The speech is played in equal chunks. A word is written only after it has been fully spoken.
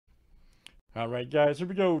All right, guys, here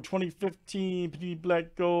we go. 2015 Panini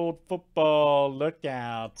Black Gold football. Look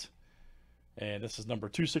out. And this is number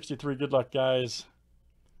 263. Good luck, guys.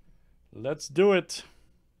 Let's do it.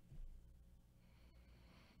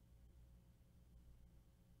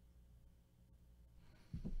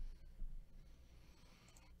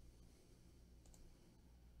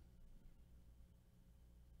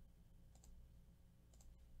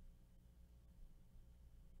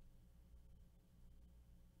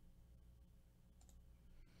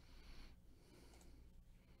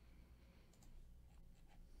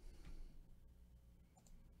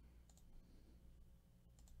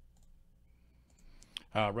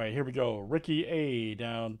 All right, here we go. Ricky A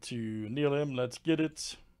down to Neil M. Let's get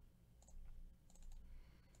it.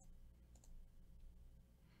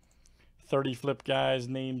 30 flip, guys,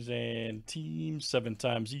 names and teams, 7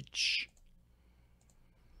 times each.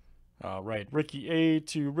 All right, Ricky A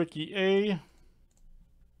to Ricky A.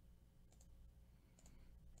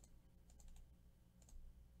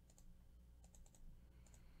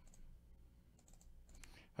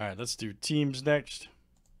 All right, let's do teams next.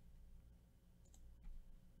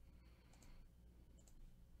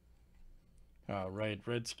 All right,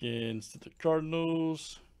 Redskins to the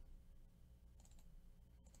Cardinals.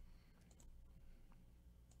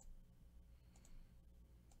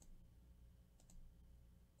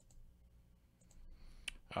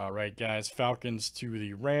 All right, guys, Falcons to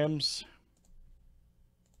the Rams.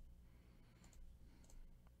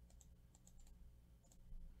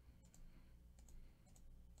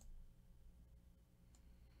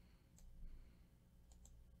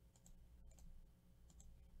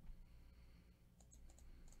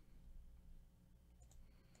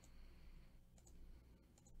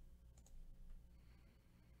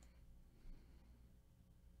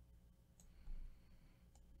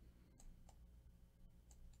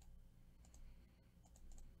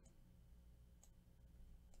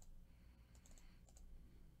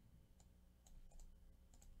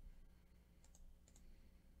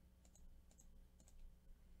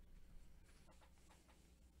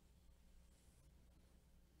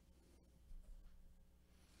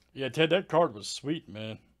 Yeah, Ted, that card was sweet,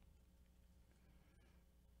 man.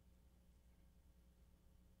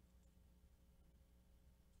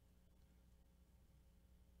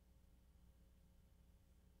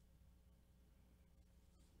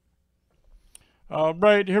 All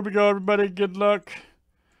right, here we go, everybody. Good luck.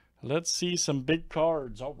 Let's see some big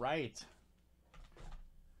cards. All right.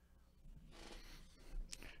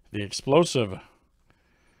 The explosive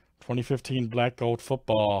 2015 Black Gold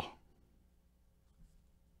football.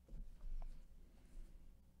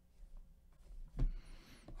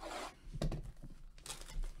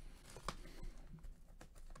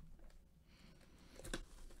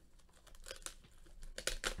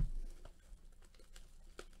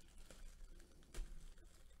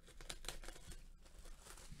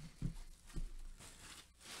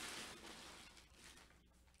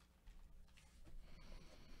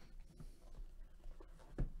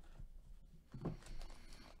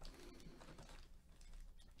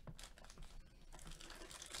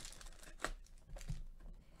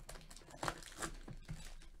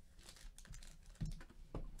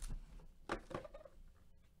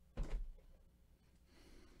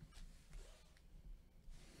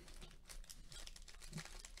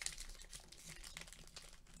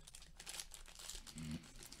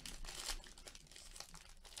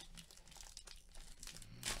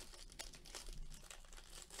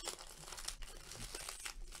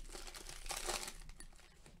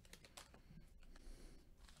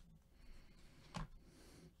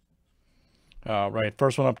 All right,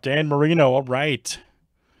 first one up, Dan Marino. All right.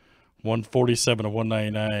 147 of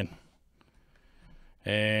 199.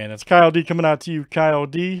 And it's Kyle D coming out to you, Kyle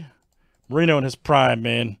D. Marino in his prime,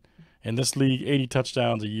 man. In this league, 80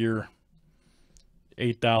 touchdowns a year,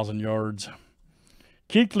 8,000 yards.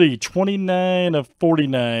 Kuechly, 29 of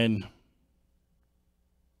 49.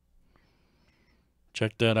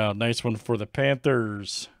 Check that out. Nice one for the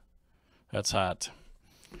Panthers. That's hot.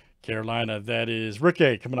 Carolina, that is Rick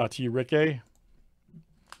A. Coming out to you, Rick A.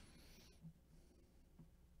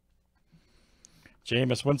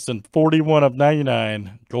 Jameis Winston, 41 of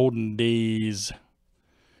 99. Golden Days.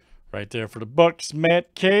 Right there for the Bucks.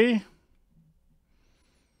 Matt K.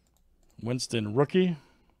 Winston, rookie.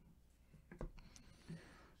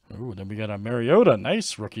 Ooh, then we got a Mariota.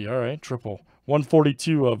 Nice rookie. All right, triple.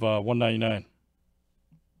 142 of 199.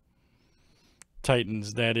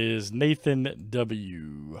 Titans, that is Nathan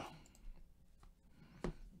W.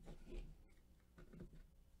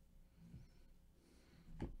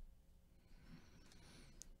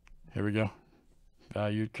 Here we go.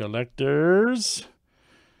 Valued collectors.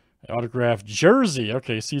 Autographed jersey.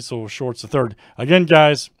 Okay, Cecil Shorts the third. Again,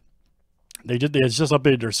 guys, they just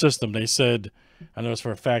updated their system. They said, I know it's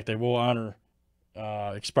for a fact, they will honor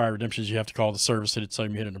expired redemptions. You have to call the service to tell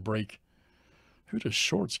them you're hitting a break. Who does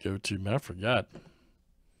Shorts go to, man? I forgot.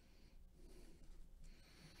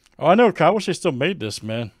 Oh, I know, Kyle. I wish they still made this,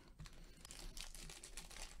 man.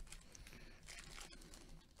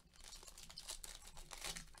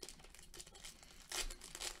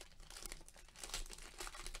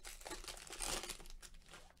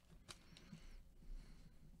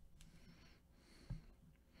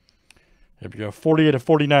 Here we go. 48 of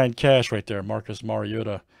 49 cash right there. Marcus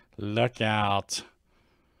Mariota. Look out.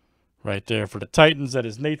 Right there for the Titans. That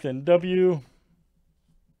is Nathan W.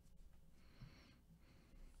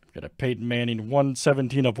 Got a Peyton Manning.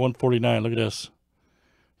 117 of 149. Look at this.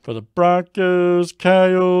 For the Broncos,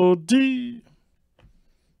 Kyle D.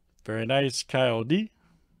 Very nice, Kyle D.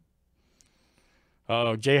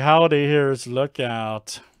 Oh, Jay Holiday here is look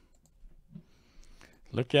out.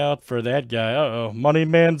 Look out for that guy. Uh-oh. Money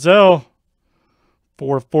Manziel.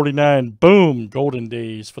 449. Boom. Golden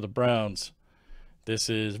days for the Browns. This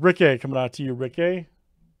is Rick A coming out to you, Rick A.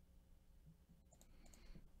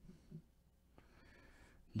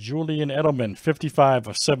 Julian Edelman, 55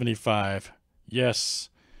 of 75. Yes.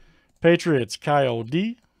 Patriots, Kyle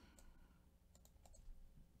D.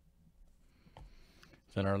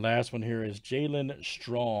 Then our last one here is Jalen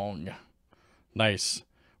Strong. Nice.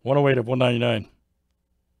 108 of 199.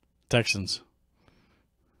 Texans.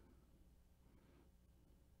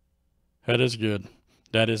 That is good.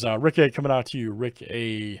 That is Rick A coming out to you, Rick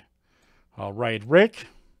A. All right, Rick.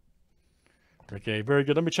 Rick A, very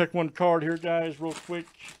good. Let me check one card here, guys, real quick.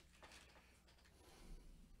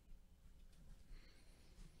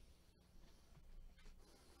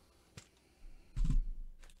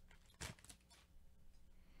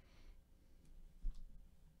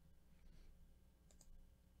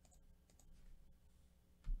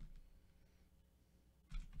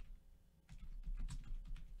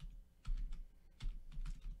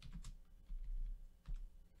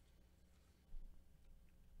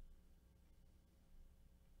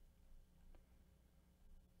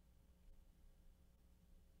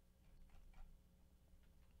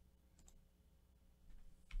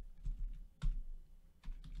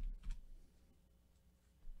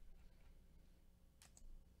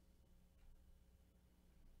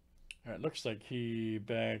 All right, looks like he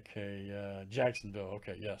back a Jacksonville.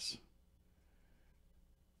 Okay, yes.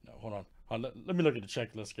 No, hold on. Let me look at the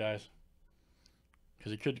checklist, guys.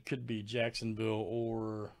 Because it could be Jacksonville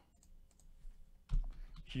or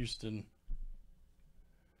Houston.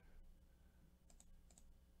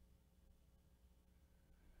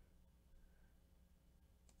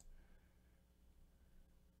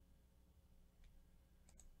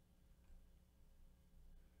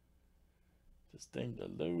 This thing to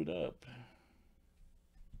load up.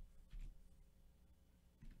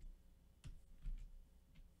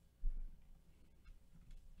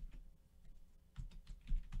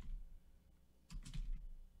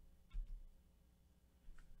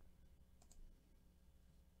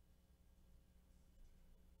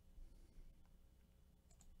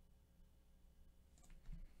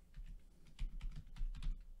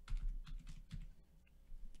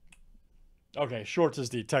 Okay, Shorts is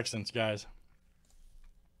the Texans, guys.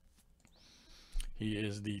 He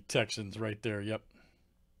is the Texans right there. Yep.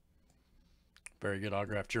 Very good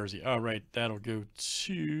autograph jersey. All right, that'll go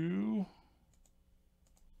to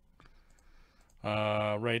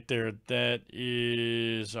right there. That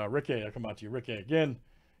is Rick A. I'll come out to you, Rick A. Again.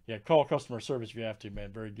 Yeah, call customer service if you have to,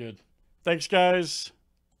 man. Very good. Thanks, guys.